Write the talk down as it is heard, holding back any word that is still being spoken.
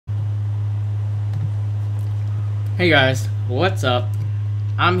Hey guys, what's up?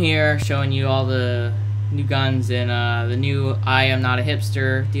 I'm here showing you all the new guns in the new I Am Not a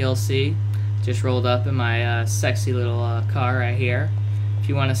Hipster DLC. Just rolled up in my sexy little car right here. If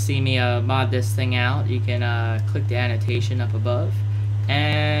you want to see me mod this thing out, you can click the annotation up above.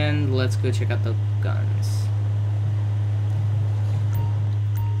 And let's go check out the guns.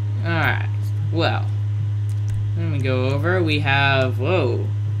 Alright, well, let me go over. We have, whoa,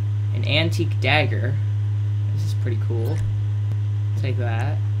 an antique dagger. This is pretty cool. Take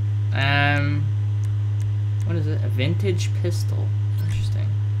that. What is it? A vintage pistol. Interesting.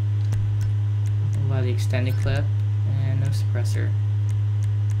 What about the extended clip? And no suppressor.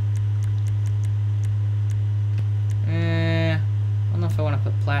 I don't know if I want to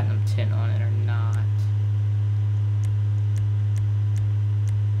put platinum tint on it or not.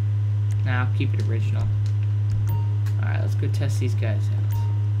 Nah, I'll keep it original. Alright, let's go test these guys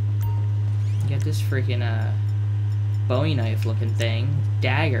out. Get this freaking Bowie knife looking thing.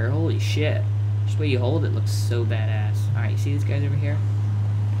 Dagger, holy shit. Just the way you hold it looks so badass. Alright, you see these guys over here?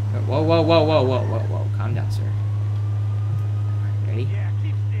 Whoa, whoa, whoa, whoa, whoa, whoa, whoa. Calm down, sir. Alright, ready?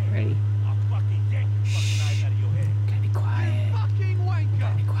 Ready? Shh. Gotta be quiet.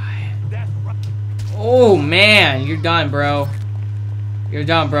 Gotta be quiet. Oh, man. You're done, bro. You're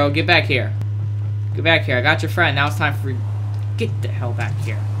done, bro. Get back here. Get back here. I got your friend. Now it's time for... Get the hell back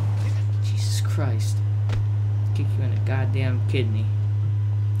here. Jesus Christ. Kick you in the goddamn kidney.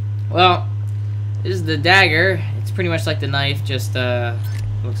 Well, this is the dagger. It's pretty much like the knife, just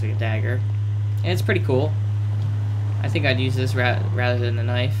looks like a dagger. And it's pretty cool. I think I'd use this rather than the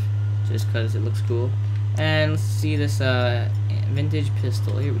knife, just because it looks cool. And let's see this vintage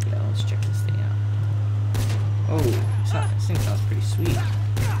pistol. Here we go. Let's check this thing out. Oh, this thing sounds pretty sweet.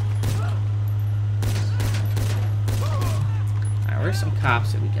 Alright, where's some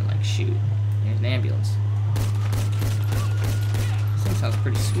cops that we can like shoot? There's an ambulance. This thing sounds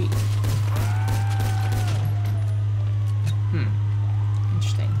pretty sweet.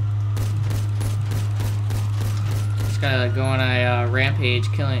 Interesting. Just gotta go on a rampage,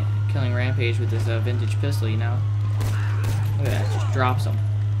 killing rampage with this vintage pistol, you know. Look at that, just drops them.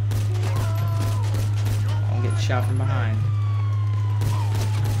 I'm getting shot from behind.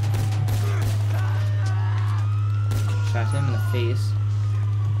 Shot him in the face.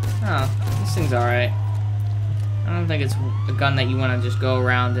 Oh, this thing's alright. I don't think it's a gun that you want to just go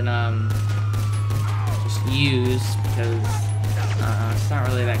around and just use, because it's not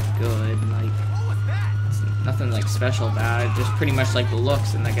really that good. Like, it's nothing like special about it. Just pretty much like the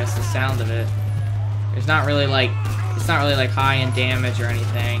looks and I guess the sound of it. There's not really like, it's not really like high in damage or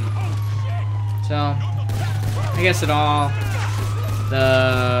anything. So I guess it all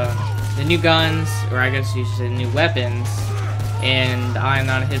the new guns, or I guess you should say new weapons, and I Am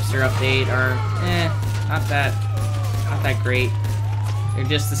Not a Hipster update are not that great. They're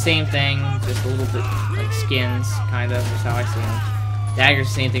just the same thing, just a little bit like skins, kind of, is how I see them. Dagger's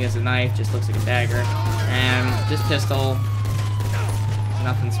the same thing as a knife, just looks like a dagger. And this pistol, there's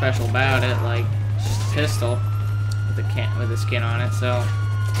nothing special about it, like, it's just a pistol with a skin on it, so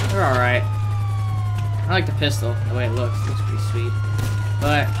they're alright. I like the pistol, the way it looks pretty sweet.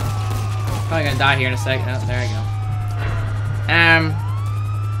 But, I'm probably gonna die here in a second. Oh, there I go.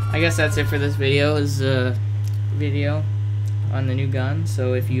 I guess that's it for this video. This is a video on the new gun,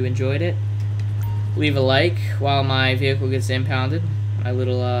 so if you enjoyed it, leave a like while my vehicle gets impounded, my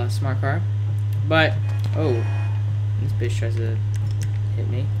little smart car. But, oh, this bitch tries to hit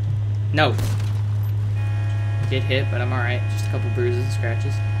me. No. Did hit, but I'm alright. Just a couple bruises and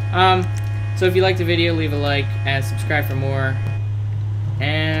scratches. So if you liked the video, leave a like and subscribe for more.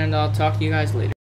 And I'll talk to you guys later.